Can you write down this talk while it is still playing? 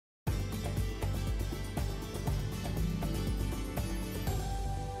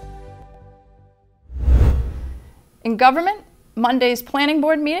In government, Monday's planning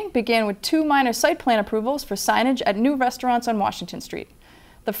board meeting began with 2 minor site plan approvals for signage at new restaurants on Washington Street.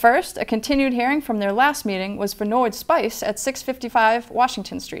 The first, a continued hearing from their last meeting, was for Norwood Spice at 655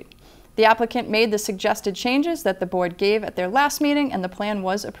 Washington Street. The applicant made the suggested changes that the board gave at their last meeting, and the plan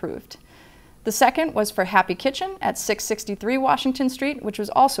was approved. The second was for Happy Kitchen at 663 Washington Street, which was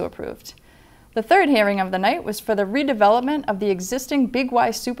also approved. The third hearing of the night was for the redevelopment of the existing Big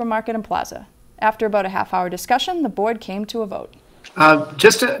Y Supermarket and Plaza. After about a half-hour discussion, the board came to a vote.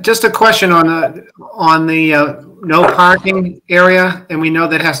 Just a question on the no parking area, and we know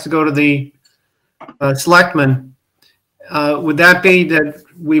that has to go to the selectmen. Would that be that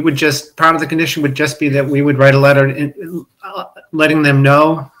we would just, part of the condition would just be that we would write a letter letting them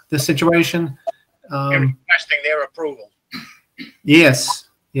know the situation? And requesting their approval. Yes.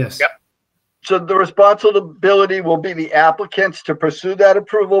 Yes. Yep. So the responsibility will be the applicants to pursue that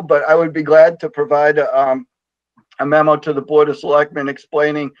approval, but I would be glad to provide a memo to the Board of Selectmen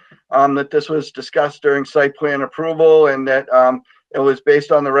explaining that this was discussed during site plan approval and that it was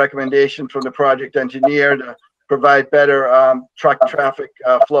based on the recommendation from the project engineer to provide better truck traffic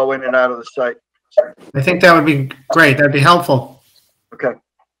flow in and out of the site. I think that would be great. That'd be helpful. Okay.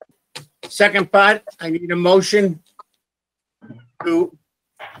 Second part, I need a motion to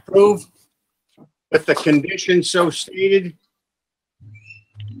approve with the conditions so stated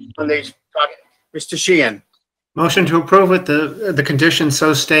on these. Mr. Sheehan. Motion to approve with the conditions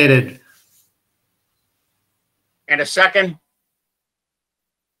so stated. And a second.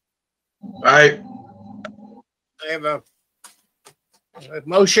 Aye. I have a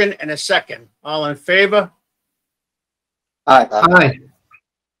motion and a second. All in favor? Aye. Aye.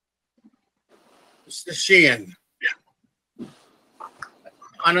 Mr. Sheehan.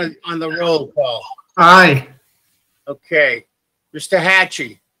 On the roll call. Aye. Okay. Mr.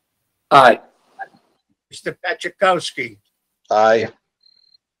 Hatchie. Aye. Mr. Petrikowski. Aye.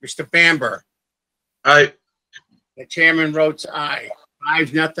 Mr. Bamber. Aye. The chairman votes aye.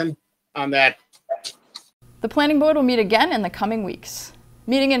 5-0 on that. The planning board will meet again in the coming weeks.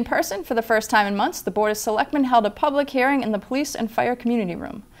 Meeting in person for the first time in months, the Board of Selectmen held a public hearing in the Police and Fire Community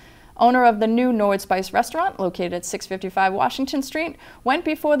Room. Owner of the new Norwood Spice restaurant, located at 655 Washington Street, went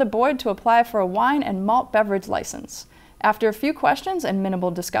before the board to apply for a wine and malt beverage license. After a few questions and minimal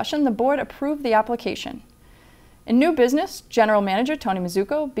discussion, the board approved the application. In new business, General Manager Tony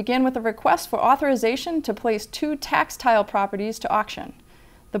Mazzucco began with a request for authorization to place 2 tax tile properties to auction.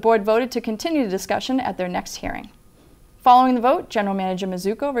 The board voted to continue the discussion at their next hearing. Following the vote, General Manager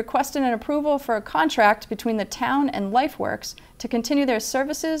Mazzucco requested an approval for a contract between the town and LifeWorks to continue their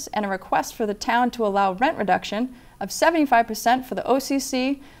services and a request for the town to allow rent reduction of 75% for the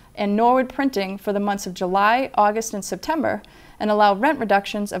OCC and Norwood Printing for the months of July, August, and September, and allow rent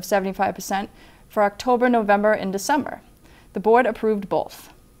reductions of 75% for October, November, and December. The board approved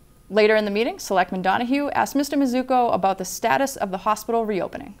both. Later in the meeting, Selectman Donahue asked Mr. Mazzucco about the status of the hospital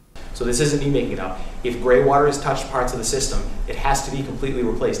reopening. So this isn't me making it up. If gray water has touched parts of the system, it has to be completely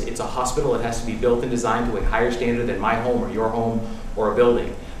replaced. It's a hospital. It has to be built and designed to a higher standard than my home or your home or a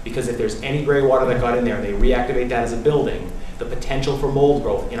building. Because if there's any gray water that got in there and they reactivate that as a building, the potential for mold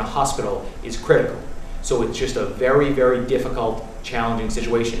growth in a hospital is critical. So it's just a very, very difficult, challenging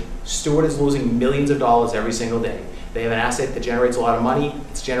situation. Stewart is losing millions of dollars every single day. They have an asset that generates a lot of money.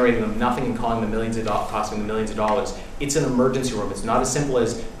 It's generating them nothing and costing them millions of dollars. It's an emergency room. It's not as simple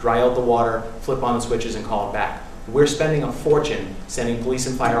as dry out the water, flip on the switches, and call it back. We're spending a fortune sending police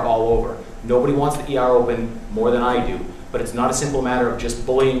and fire all over. Nobody wants the ER open more than I do, but it's not a simple matter of just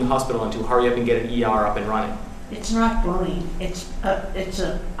bullying the hospital into hurry up and get an ER up and running. It's not bullying. It's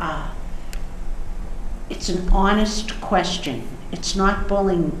an honest question. It's not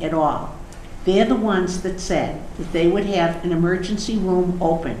bullying at all. They're the ones that said that they would have an emergency room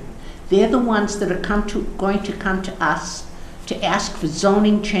open. They're the ones that are going to come to us to ask for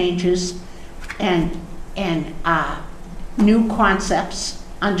zoning changes and new concepts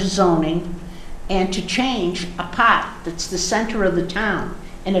under zoning, and to change a part that's the center of the town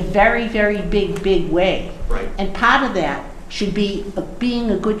in a very, very big way. Right. And part of that should be being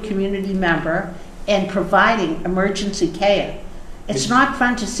a good community member and providing emergency care. It's not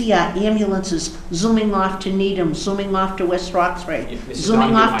fun to see our ambulances zooming off to Needham, zooming off to West Roxbury,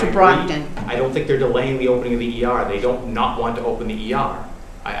 zooming off to Brockton. I don't think they're delaying the opening of the ER. They don't not want to open the ER.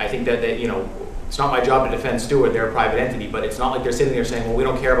 I think that, you know, it's not my job to defend Stewart. They're a private entity, but it's not like they're sitting there saying, well, we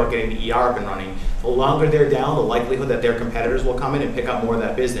don't care about getting the ER up and running. The longer they're down, the likelihood that their competitors will come in and pick up more of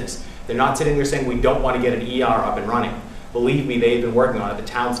that business. They're not sitting there saying, we don't want to get an ER up and running. Believe me, they've been working on it. The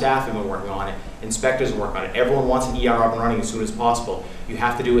town staff have been working on it. Inspectors are working on it. Everyone wants an ER up and running as soon as possible. You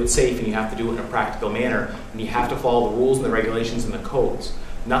have to do it safe and you have to do it in a practical manner, and you have to follow the rules and the regulations and the codes.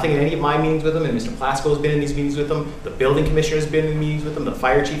 Nothing in any of my meetings with them, and Mr. Plasko has been in these meetings with them, the building commissioner has been in meetings with them, the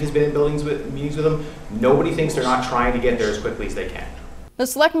fire chief has been in meetings with them. Nobody thinks they're not trying to get there as quickly as they can. The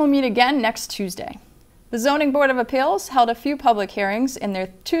Selectmen will meet again next Tuesday. The Zoning Board of Appeals held a few public hearings in their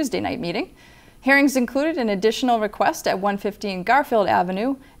Tuesday night meeting. Hearings included an additional request at 115 Garfield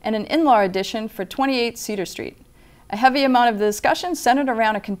Avenue and an in-law addition for 28 Cedar Street. A heavy amount of the discussion centered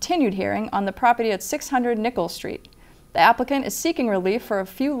around a continued hearing on the property at 600 Nichols Street. The applicant is seeking relief for a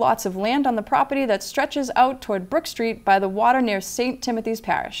few lots of land on the property that stretches out toward Brook Street by the water near St. Timothy's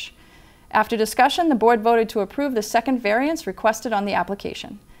Parish. After discussion, the board voted to approve the second variance requested on the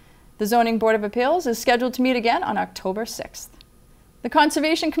application. The Zoning Board of Appeals is scheduled to meet again on October 6th. The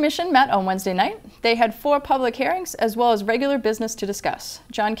Conservation Commission met on Wednesday night. They had 4 public hearings as well as regular business to discuss.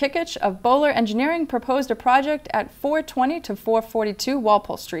 John Kikich of Bowler Engineering proposed a project at 420 to 442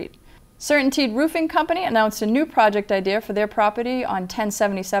 Walpole Street. CertainTeed Roofing Company announced a new project idea for their property on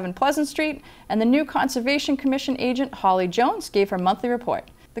 1077 Pleasant Street, and the new Conservation Commission agent Holly Jones gave her monthly report.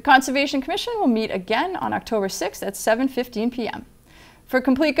 The Conservation Commission will meet again on October 6th at 7:15 p.m. For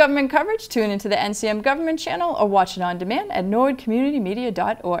complete government coverage, tune into the NCM Government channel or watch it on demand at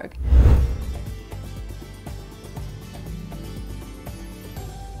nordcommunitymedia.org.